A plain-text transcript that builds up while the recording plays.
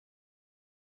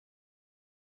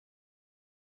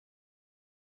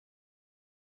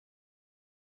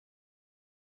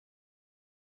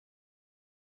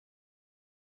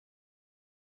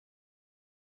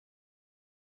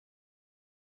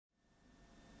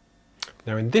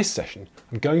Now in this session,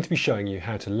 I'm going to be showing you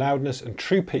how to loudness and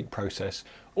true peak process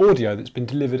audio that's been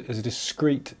delivered as a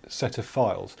discrete set of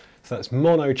files. So that's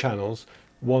mono channels,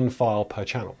 one file per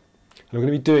channel. And we're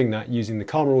going to be doing that using the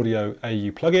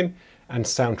KARMAudioAU plugin and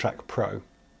Soundtrack Pro.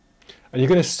 And you're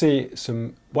going to see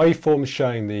some waveforms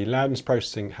showing the loudness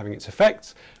processing having its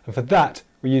effects. And for that,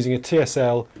 we're using a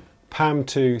TSL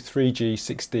PAM2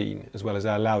 3G16 as well as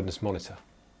our loudness monitor.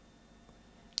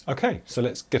 Okay, so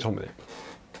let's get on with it.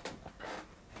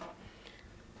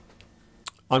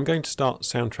 I'm going to start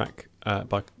Soundtrack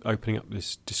by opening up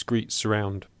this Discrete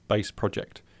surround bass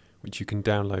project, which you can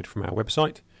download from our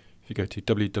website. If you go to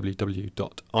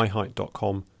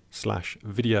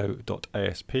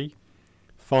www.iheight.com/video.asp,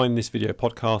 find this video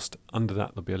podcast. Under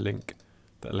that there'll be a link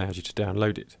that allows you to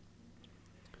download it.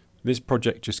 This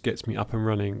project just gets me up and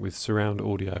running with surround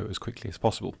audio as quickly as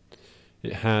possible.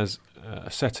 It has a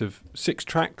set of 6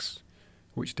 tracks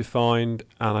which defined,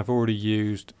 and I've already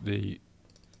used the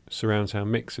surround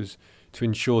sound mixers to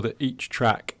ensure that each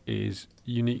track is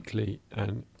uniquely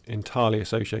and entirely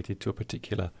associated to a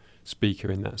particular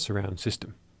speaker in that surround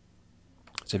system.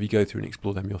 So if you go through and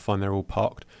explore them, you'll find they're all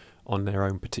parked on their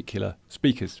own particular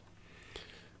speakers.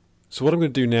 So what I'm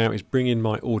going to do now is bring in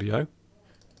my audio.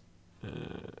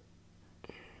 There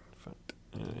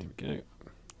we go.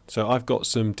 So I've got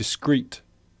some discrete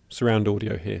surround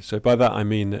audio here. So by that I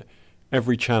mean that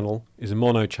every channel is a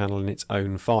mono channel in its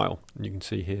own file. And you can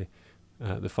see here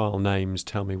the file names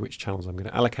tell me which channels I'm going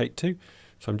to allocate to.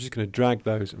 So I'm just going to drag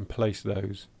those and place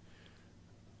those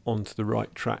onto the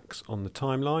right tracks on the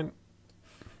timeline.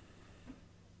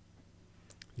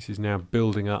 This is now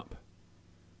building up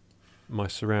my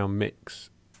surround mix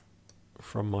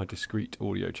from my discrete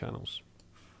audio channels.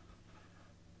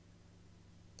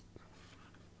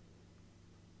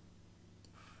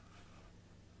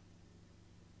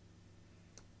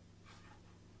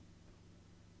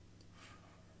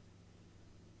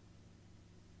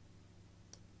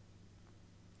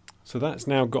 So that's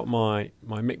now got my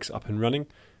mix up and running,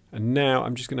 and now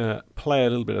I'm just going to play a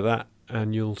little bit of that,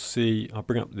 and you'll see I'll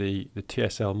bring up the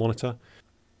TSL monitor.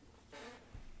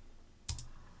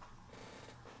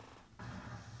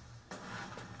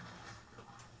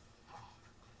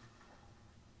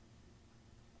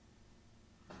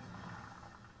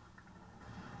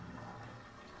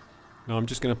 Now I'm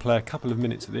just going to play a couple of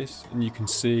minutes of this, and you can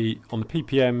see on the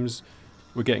PPMs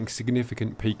we're getting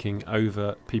significant peaking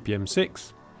over PPM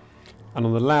 6. And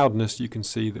on the loudness you can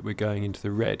see that we're going into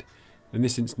the red. In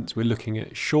this instance we're looking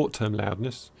at short-term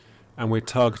loudness, and we're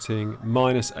targeting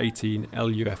 -18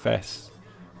 LUFS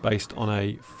based on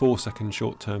a 4-second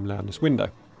short-term loudness window.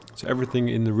 So everything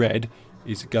in the red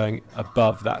is going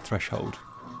above that threshold.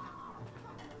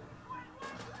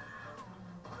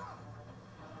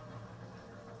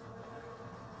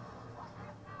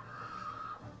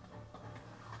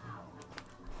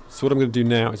 So what I'm going to do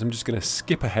now is I'm just going to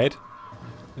skip ahead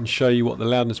and show you what the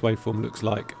loudness waveform looks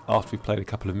like after we've played a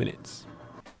couple of minutes.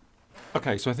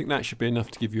 Okay, so I think that should be enough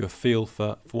to give you a feel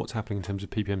for what's happening in terms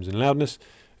of PPMs and loudness.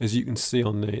 As you can see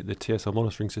on the TSL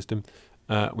monitoring system,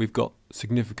 we've got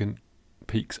significant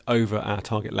peaks over our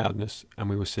target loudness, and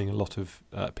we were seeing a lot of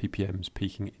PPMs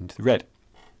peaking into the red.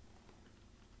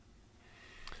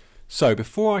 So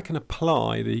before I can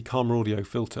apply the KARMAUdio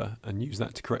filter and use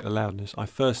that to correct the loudness, I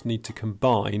first need to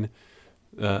combine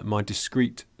my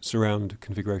discrete surround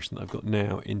configuration that I've got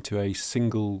now into a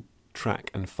single track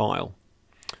and file.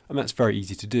 And that's very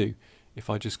easy to do. If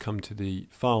I just come to the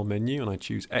file menu and I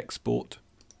choose export,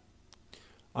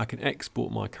 I can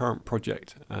export my current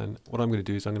project, and what I'm going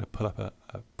to do is I'm going to pull up a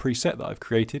preset that I've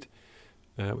created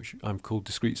which I've called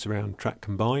Discrete Surround Track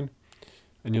Combine,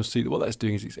 and you'll see that what that's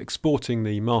doing is it's exporting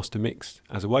the master mix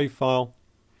as a WAV file,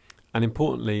 and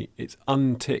importantly it's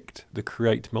unticked the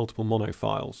create multiple mono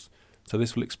files. So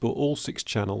this will export all 6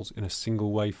 channels in a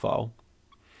single WAV file,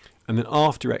 and then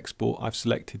after export I've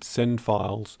selected send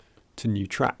files to new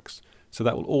tracks, so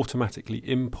that will automatically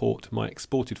import my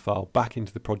exported file back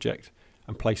into the project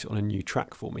and place it on a new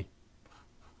track for me.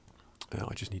 Now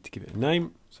I just need to give it a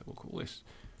name, so we'll call this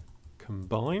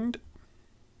combined,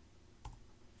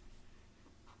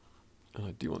 and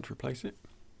I do want to replace it.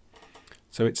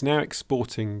 So it's now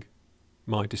exporting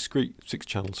my discrete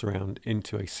 6-channel surround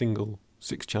into a single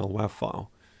 6-channel WAV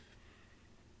file.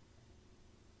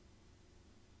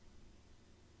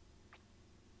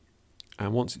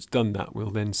 And once it's done that, we'll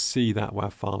then see that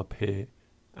WAV file appear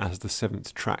as the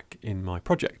 7th track in my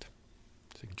project.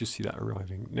 So you can just see that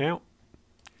arriving now.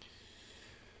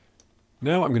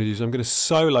 Now what I'm going to do is I'm going to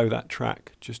solo that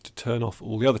track just to turn off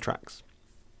all the other tracks.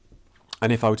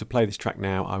 And if I were to play this track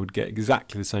now, I would get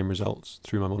exactly the same results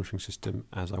through my monitoring system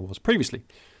as I was previously.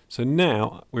 So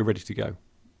now we're ready to go.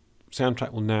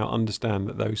 Soundtrack will now understand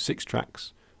that those 6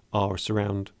 tracks are a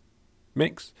surround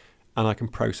mix, and I can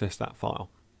process that file.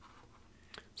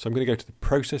 So I'm going to go to the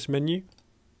Process menu,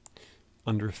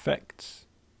 under Effects,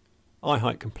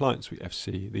 iHeight Compliance Suite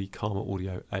FC, the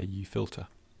KARMAudioAU filter.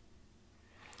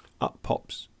 Up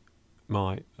pops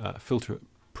my filter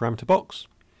parameter box,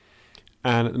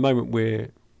 and at the moment we're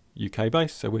UK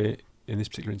based, so we're, in this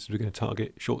particular instance, we're going to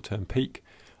target short-term peak.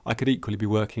 I could equally be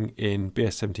working in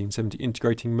BS1770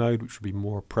 integrating mode, which would be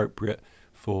more appropriate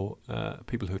for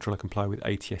people who are trying to comply with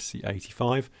ATSC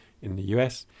 85 in the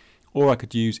US, or I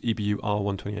could use EBU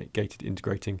R128 gated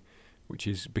integrating, which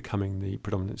is becoming the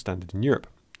predominant standard in Europe.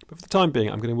 But for the time being,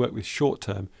 I'm going to work with short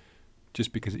term,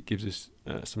 just because it gives us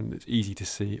something that's easy to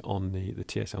see on the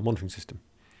TSL monitoring system.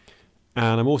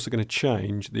 And I'm also going to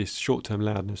change this short-term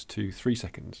loudness to 3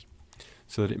 seconds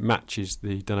so that it matches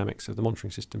the dynamics of the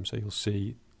monitoring system, so you'll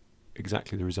see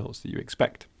exactly the results that you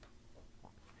expect.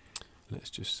 Let's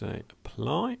just say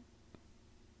apply.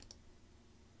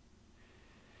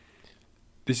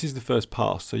 This is the first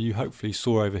pass, so you hopefully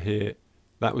saw over here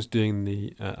that was doing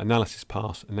the analysis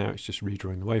pass, and now it's just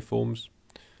redrawing the waveforms.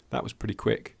 That was pretty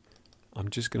quick. I'm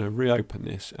just going to reopen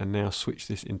this and now switch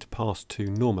this into pass 2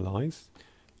 normalize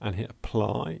and hit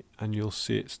apply, and you'll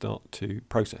see it start to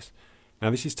process. Now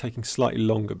this is taking slightly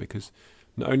longer because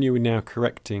not only are we now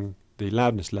correcting the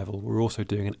loudness level, we're also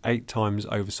doing an 8 times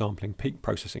oversampling peak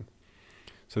processing.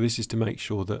 So this is to make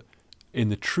sure that in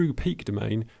the true peak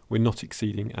domain we're not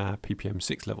exceeding our ppm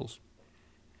 6 levels.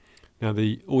 Now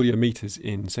the audio meters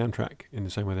in Soundtrack, in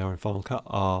the same way they are in Final Cut,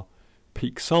 are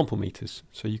peak sample meters,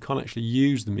 so you can't actually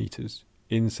use the meters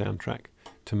in Soundtrack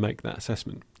to make that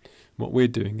assessment. What we're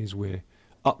doing is we're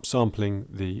upsampling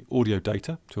the audio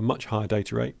data to a much higher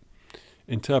data rate,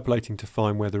 interpolating to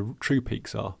find where the true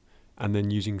peaks are, and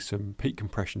then using some peak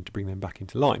compression to bring them back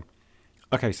into line.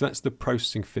 Okay, so that's the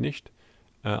processing finished.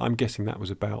 I'm guessing that was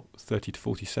about 30 to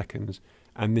 40 seconds,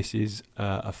 and this is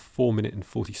a 4-minute and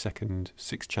 40-second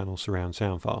 6-channel surround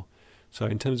sound file. So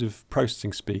in terms of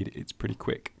processing speed, it's pretty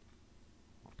quick.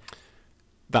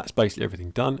 That's basically everything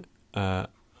done.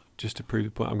 Just to prove the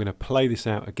point, I'm going to play this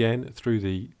out again through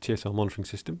the TSL monitoring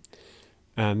system,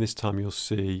 and this time you'll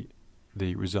see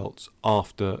the results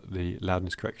after the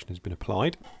loudness correction has been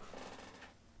applied.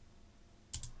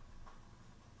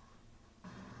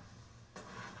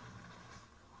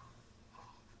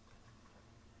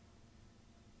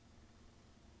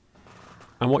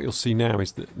 And what you'll see now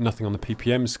is that nothing on the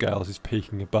ppm scales is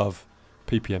peaking above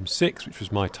ppm 6, which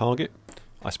was my target.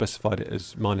 I specified it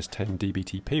as -10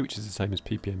 dBTP, which is the same as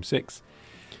ppm 6.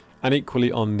 And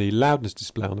equally on the loudness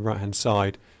display on the right hand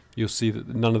side, you'll see that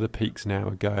none of the peaks now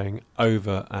are going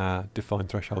over our defined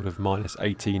threshold of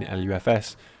 -18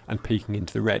 LUFS and peaking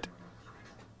into the red.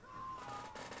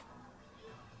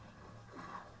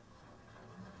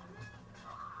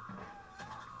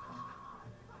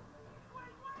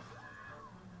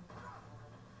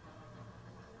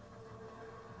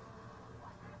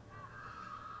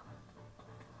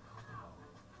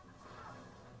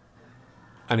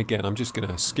 And again, I'm just going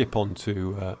to skip on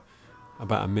to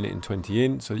about 1 minute and 20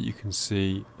 in so that you can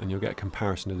see, and you'll get a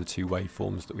comparison of the 2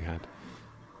 waveforms that we had.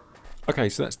 Okay,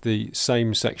 so that's the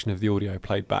same section of the audio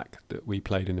played back that we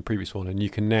played in the previous one, and you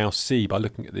can now see by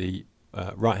looking at the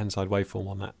right hand side waveform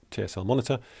on that TSL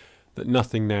monitor that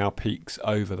nothing now peaks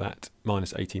over that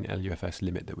 -18 LUFS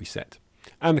limit that we set.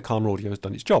 And the KARMAudioAU has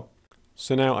done its job.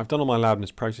 So now I've done all my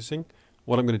loudness processing.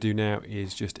 What I'm going to do now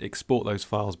is just export those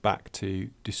files back to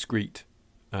discrete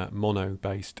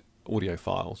mono-based audio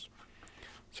files.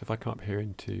 So if I come up here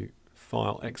into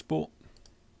File Export,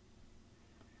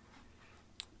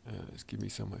 let's give me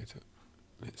somewhere to,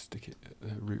 let's stick it at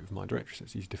the root of my directory so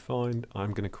it's easy to find.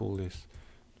 I'm going to call this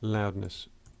loudness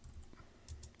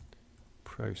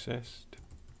processed,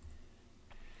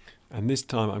 and this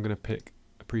time I'm going to pick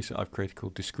a preset I've created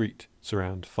called Discrete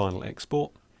Surround Final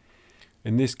Export.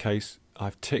 In this case,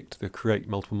 I've ticked the Create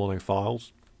Multiple Mono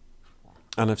Files,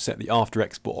 and I've set the After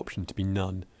Export option to be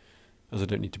none, as I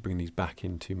don't need to bring these back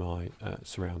into my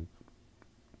surround.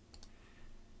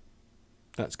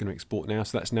 That's going to export now,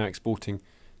 so that's now exporting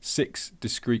 6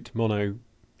 discrete mono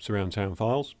surround sound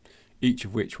files, each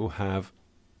of which will have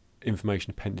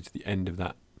information appended to the end of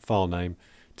that file name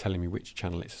telling me which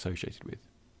channel it's associated with.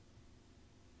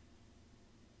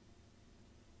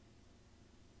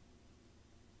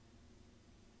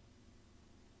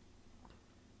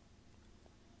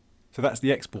 So that's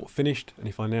the export finished, and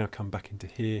if I now come back into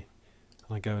here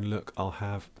and I go and look, I'll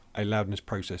have a loudness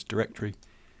process directory,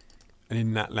 And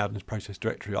in that loudness process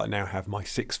directory, I now have my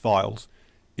 6 files,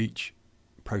 each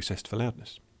processed for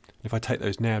loudness. And if I take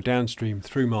those now downstream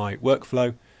through my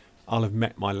workflow, I'll have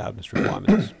met my loudness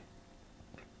requirements.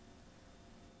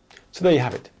 So there you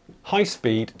have it.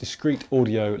 High-speed, discrete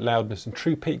audio, loudness and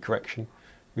true peak correction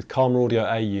with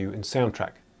KARMAudioAU and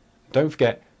Soundtrack. Don't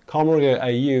forget,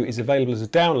 KARMAudioAU is available as a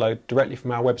download directly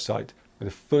from our website with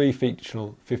a fully feature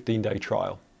 15-day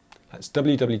trial. That's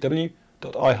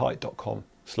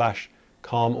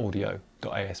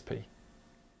www.iheight.com/KARMAudioASP.